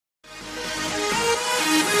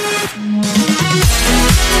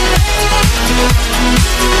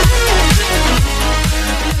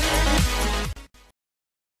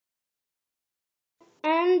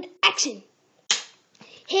action!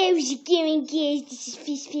 How's it going, guys? This is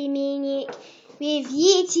Fistful Maniac with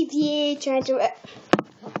YouTube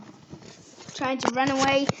trying to run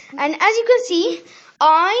away. And as you can see,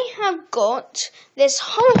 I have got this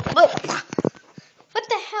whole... what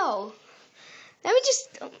the hell? Let me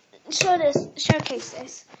just showcase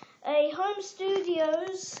this. A home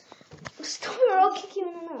studios... Stop it or I'll kick you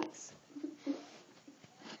in the nuts.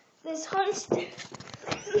 This home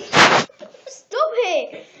Stop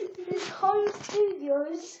it! This home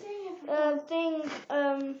studios thing,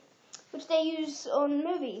 which they use on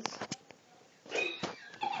movies.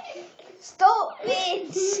 Stop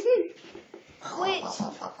it!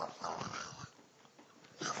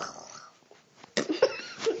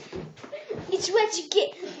 It's what you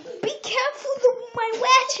get. Be careful of my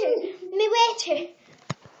water.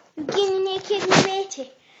 I'm getting naked in my water.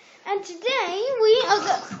 And today we are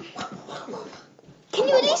Can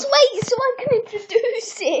you at least wait so I can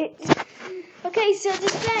introduce it? Okay, so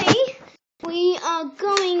today we are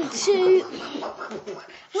going to...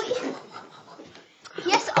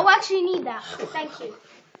 Yes, I'll actually need that. Thank you.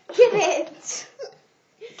 Give it.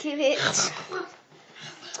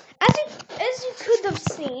 As you could have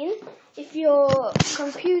seen, if your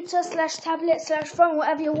computer / tablet / phone,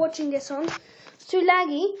 whatever you're watching this on, it's too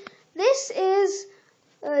laggy, this is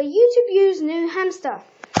YouTube's new hamster,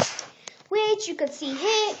 which you can see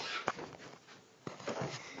here.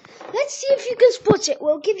 Let's see if you can spot it.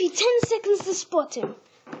 We'll give you 10 seconds to spot him.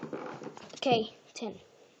 Okay, 10,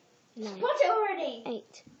 9, spot it already.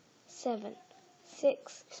 8, 7,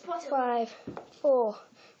 6, 5, 4,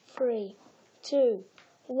 3, 2,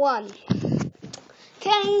 1.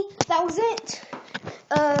 Okay, that was it.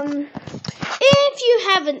 If you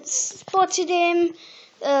haven't spotted him,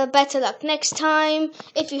 better luck next time.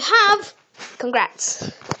 If you have, congrats.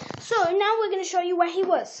 So now we're going to show you where he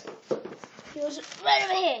was. He was right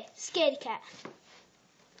over here, scaredy cat.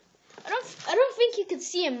 I don't think you can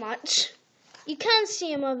see him much. You can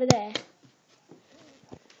see him over there.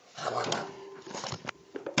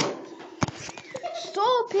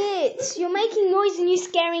 Stop it! You're making noise and you're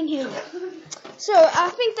scaring him. So I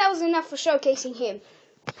think that was enough for showcasing him.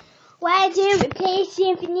 Why do you replace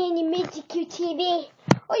something in the mythical TV?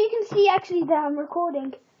 Oh, you can see actually that I'm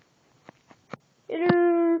recording.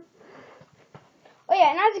 Oh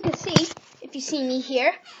yeah, and as you can see, if you see me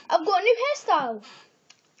here, I've got a new hairstyle.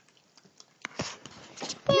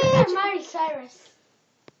 You're Miley Cyrus.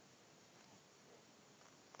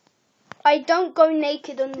 I don't go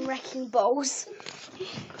naked on wrecking balls.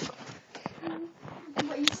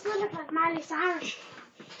 But you still look like Miley Cyrus.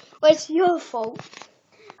 Well, it's your fault.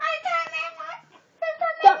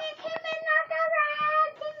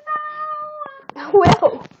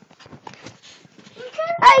 Well,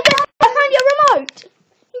 I found your remote.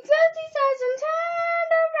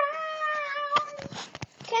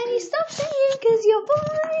 Can you stop singing? Because your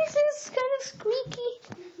voice is kind of squeaky.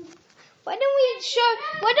 Why don't we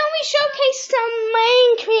showcase some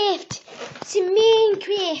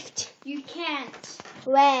Minecraft? You can't.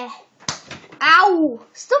 Where? Ow!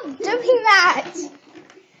 Stop doing that!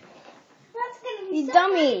 That's gonna be You so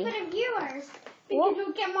dummy. funny for the viewers. Because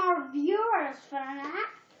we'll get more viewers for that.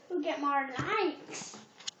 We'll get more likes.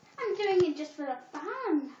 I'm doing it just for the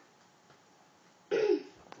fun.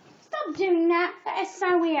 Stop doing that. That is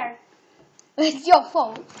so weird. It's your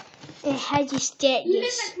fault. How do you start You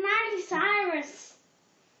this? look like Miley Cyrus.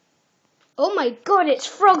 Oh my god, it's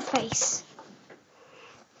Frogface.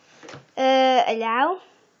 Allow?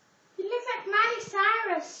 You look like Miley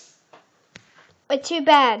Cyrus. But too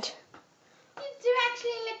bad. You do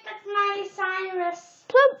actually look like Miley Cyrus.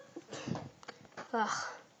 Ugh.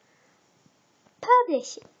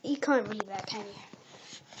 Publish. You can't read that, can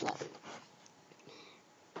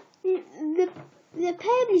you? The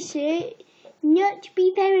publisher not to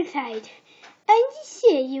be verified. Are you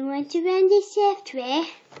sure you want to run this software?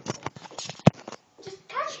 Just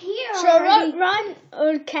touch here. So run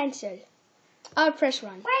or cancel. I'll press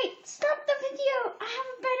run. Wait, stop the video. I have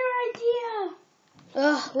a better idea.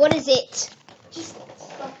 Ugh, what is it? Just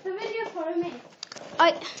stop the video for a minute.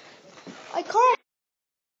 I can't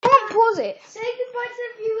pause it. Say goodbye to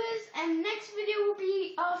the viewers, and next video will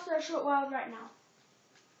be after a short while right now.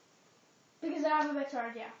 Because I have a better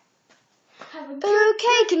idea.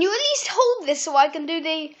 Okay, can you at least hold this so I can do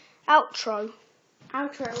the outro?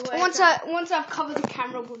 Outro. Once I've covered the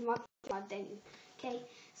camera with my then. Okay,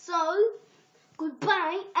 so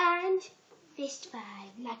goodbye and fist 5,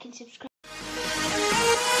 like and subscribe.